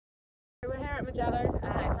at Mugello.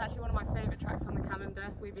 It's actually one of my favourite tracks on the calendar.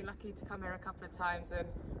 We've been lucky to come here a couple of times, and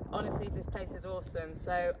honestly this place is awesome.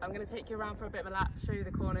 So I'm going to take you around for a bit of a lap, show you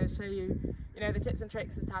the corners, show you, the tips and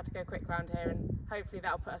tricks as to how to go quick around here, and hopefully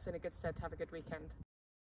that'll put us in a good stead to have a good weekend.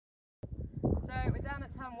 So we're down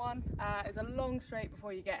at turn 1. It's a long straight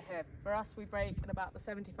before you get here. For us, we brake at about the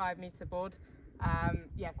 75-metre board.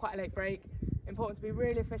 Quite a late brake. Important to be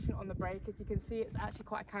really efficient on the brake. As you can see, it's actually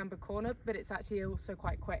quite a camber corner, but it's actually also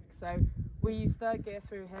quite quick. So we use third gear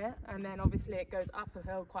through here, and then obviously it goes up a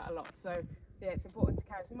hill quite a lot. So yeah, it's important to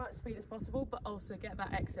carry as much speed as possible, but also get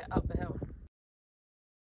that exit up the hill.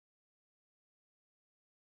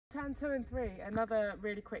 Turn 2 and 3, another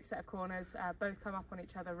really quick set of corners, both come up on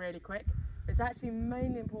each other really quick. It's actually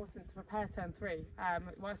mainly important to prepare turn 3.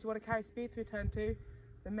 Whilst you want to carry speed through turn 2,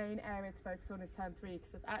 the main area to focus on is turn 3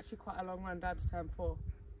 because it's actually quite a long run down to turn 4.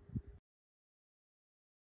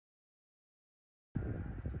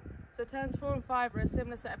 So turns 4 and 5 are a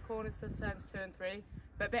similar set of corners to turns 2 and 3,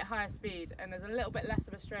 but a bit higher speed, and there's a little bit less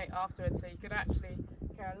of a straight afterwards, so you could actually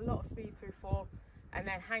carry a lot of speed through 4 and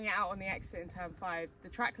then hang it out on the exit in turn 5. The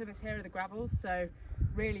track limits here are the gravel, so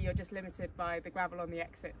really you're just limited by the gravel on the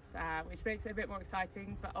exits, which makes it a bit more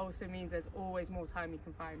exciting, but also means there's always more time you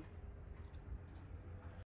can find.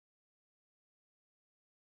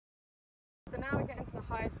 So now we get into the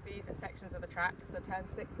higher speed sections of the track, so turns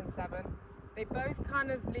 6 and 7. They both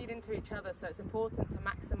kind of lead into each other, so it's important to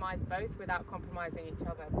maximise both without compromising each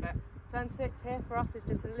other. But turn 6 here for us is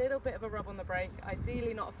just a little bit of a rub on the brake,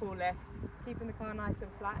 ideally not a full lift, keeping the car nice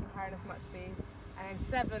and flat and carrying as much speed. And then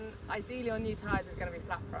 7, ideally on new tyres, is going to be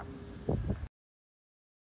flat for us.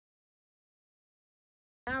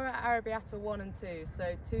 Now we're at Arrabbiata 1 and 2,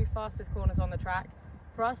 so 2 fastest corners on the track.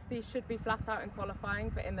 For us, these should be flat out in qualifying,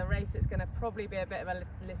 but in the race it's going to probably be a bit of a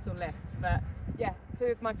little lift. But yeah, 2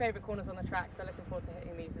 of my favourite corners on the track, so looking forward to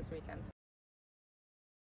hitting these this weekend.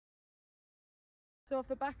 So off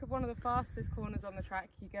the back of one of the fastest corners on the track,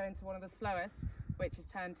 you go into one of the slowest, which is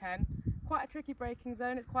turn 10. Quite a tricky braking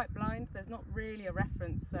zone, it's quite blind, there's not really a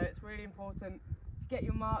reference, so it's really important to get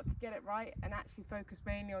your mark, get it right, and actually focus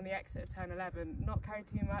mainly on the exit of turn 11. Not carry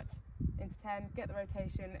too much into 10, get the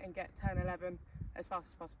rotation and get turn 11 as fast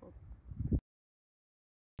as possible.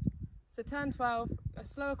 So turn 12, a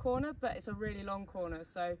slower corner, but it's a really long corner.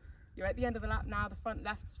 So you're at the end of the lap now, the front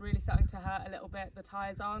left's really starting to hurt a little bit. The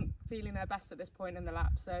tyres aren't feeling their best at this point in the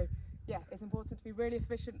lap. So yeah, it's important to be really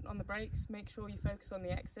efficient on the brakes. Make sure you focus on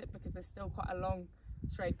the exit because there's still quite a long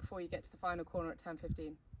straight before you get to the final corner at turn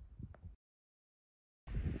 15.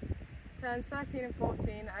 Turns 13 and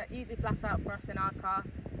 14 are easy flat out for us in our car,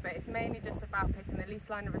 but it's mainly just about picking the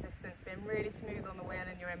least line of resistance, being really smooth on the wheel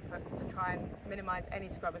and your inputs to try and minimise any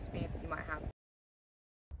scrubber speed that you might have.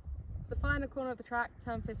 So final corner of the track,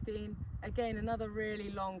 turn 15, again another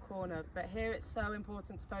really long corner, but here it's so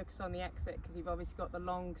important to focus on the exit because you've obviously got the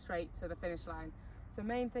long straight to the finish line. So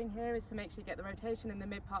main thing here is to make sure you get the rotation in the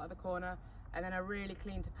mid part of the corner and then a really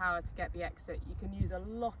clean to power to get the exit. You can use a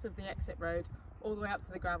lot of the exit road all the way up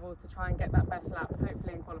to the gravel to try and get that best lap,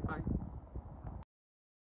 hopefully in qualifying.